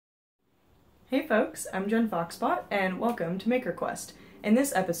Hey folks, I'm Jen Foxbot, and welcome to MakerQuest. In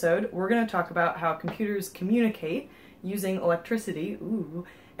this episode, we're going to talk about how computers communicate using electricity,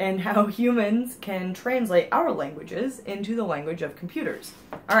 and how humans can translate our languages into the language of computers.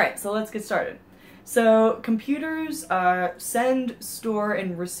 Alright, so let's get started. So, computers send, store,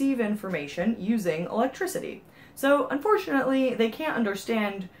 and receive information using electricity. So, unfortunately, they can't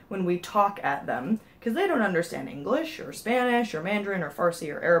understand when we talk at them, because they don't understand English, or Spanish, or Mandarin, or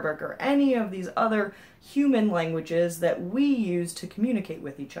Farsi, or Arabic, or any of these other human languages that we use to communicate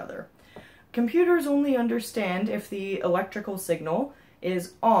with each other. Computers only understand if the electrical signal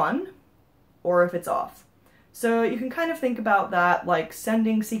is on, or if it's off. So you can kind of think about that like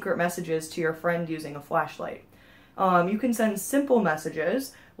sending secret messages to your friend using a flashlight. You can send simple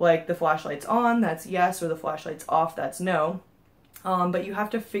messages, like the flashlight's on, that's yes, or the flashlight's off, that's no. But you have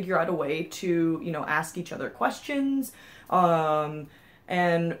to figure out a way to, ask each other questions,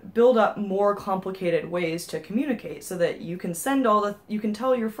 and build up more complicated ways to communicate so that you can you can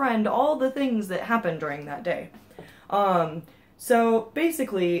tell your friend all the things that happened during that day. So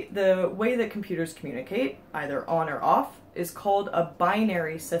basically, the way that computers communicate, either on or off, is called a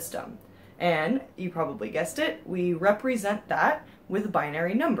binary system. And, you probably guessed it, we represent that with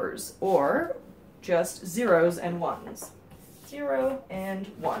binary numbers, or just zeros and ones. 0 and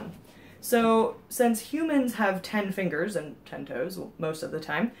 1. So, since humans have 10 fingers and 10 toes most of the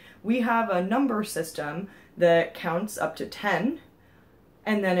time, we have a number system that counts up to 10,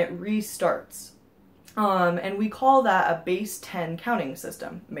 and then it restarts. And we call that a base 10 counting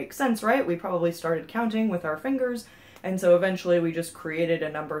system. Makes sense, right? We probably started counting with our fingers, and so eventually we just created a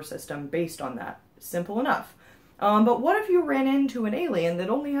number system based on that. Simple enough. But what if you ran into an alien that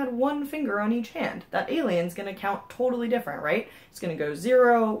only had one finger on each hand? That alien's going to count totally different, right? It's going to go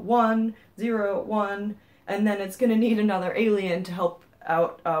 0, 1, 0, 1, and then it's going to need another alien to help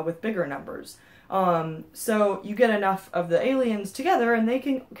out with bigger numbers. So you get enough of the aliens together and they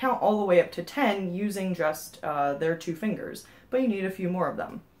can count all the way up to 10 using just their 2 fingers. But you need a few more of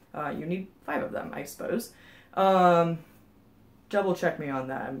them. You need 5 of them, I suppose. Double check me on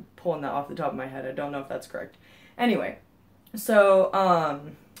that. I'm pulling that off the top of my head. I don't know if that's correct. Anyway, so,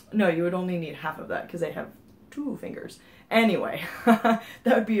 no, you would only need half of that because they have 2 fingers. Anyway, that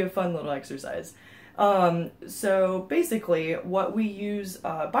would be a fun little exercise. So basically what we use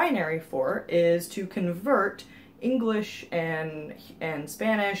binary for is to convert English and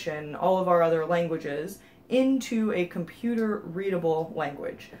Spanish and all of our other languages into a computer-readable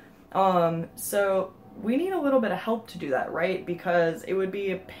language. So we need a little bit of help to do that, right? Because it would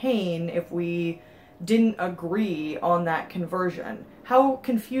be a pain if we didn't agree on that conversion. How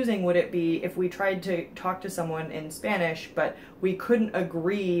confusing would it be if we tried to talk to someone in Spanish, but we couldn't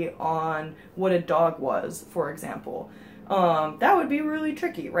agree on what a dog was, for example? That would be really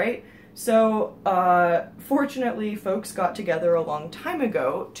tricky, right? So, fortunately, folks got together a long time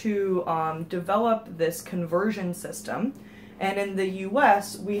ago to develop this conversion system. And in the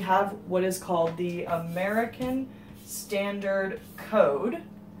US, we have what is called the American Standard Code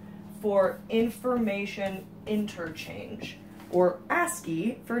for Information Interchange, or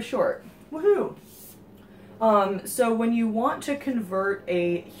ASCII for short. Woohoo! So when you want to convert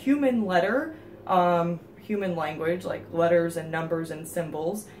a human letter, human language, like letters and numbers and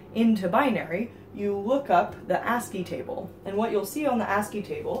symbols, into binary, you look up the ASCII table. And what you'll see on the ASCII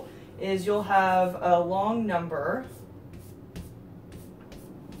table is you'll have a long number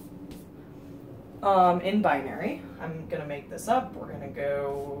in binary. I'm gonna make this up. We're gonna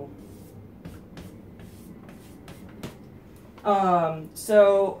go...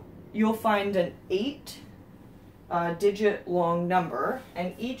 so you'll find an 8-digit long number,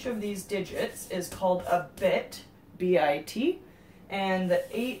 and each of these digits is called a bit, B-I-T, and the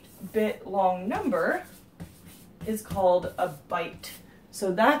 8-bit long number is called a byte.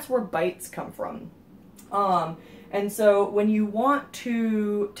 So that's where bytes come from. And so when you want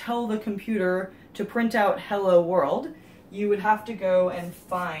to tell the computer to print out hello world, you would have to go and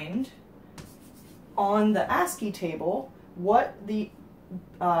find on the ASCII table what the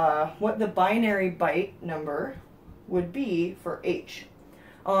binary byte number would be for H.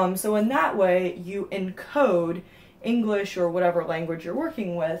 So in that way, you encode English or whatever language you're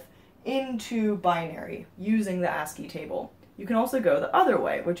working with into binary using the ASCII table. You can also go the other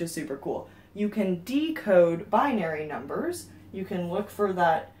way, which is super cool. You can decode binary numbers. You can look for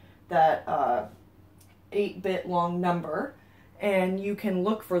that 8-bit long number, and you can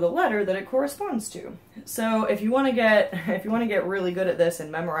look for the letter that it corresponds to. So if you want to get really good at this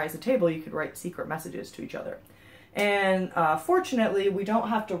and memorize the table, you could write secret messages to each other. And fortunately, we don't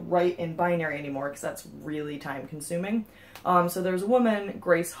have to write in binary anymore because that's really time consuming. So there's a woman,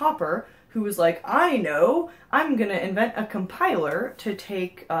 Grace Hopper, who was like, I know, I'm gonna invent a compiler to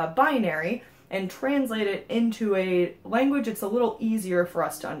take binary and translate it into a language it's a little easier for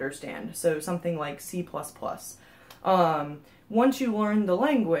us to understand. So something like C++. Once you learn the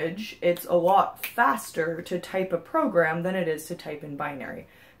language, it's a lot faster to type a program than it is to type in binary.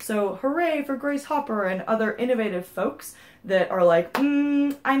 So hooray for Grace Hopper and other innovative folks that are like,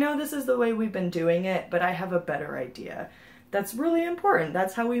 I know this is the way we've been doing it, but I have a better idea. That's really important.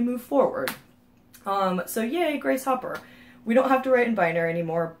 That's how we move forward. So yay, Grace Hopper. We don't have to write in binary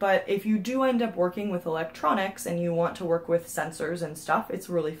anymore, but if you do end up working with electronics and you want to work with sensors and stuff, it's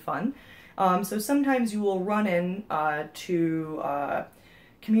really fun. So sometimes you will run in to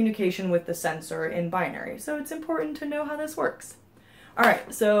communication with the sensor in binary. So it's important to know how this works.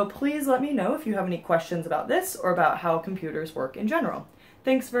 Alright, so please let me know if you have any questions about this or about how computers work in general.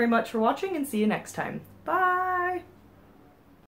 Thanks very much for watching and see you next time. Bye!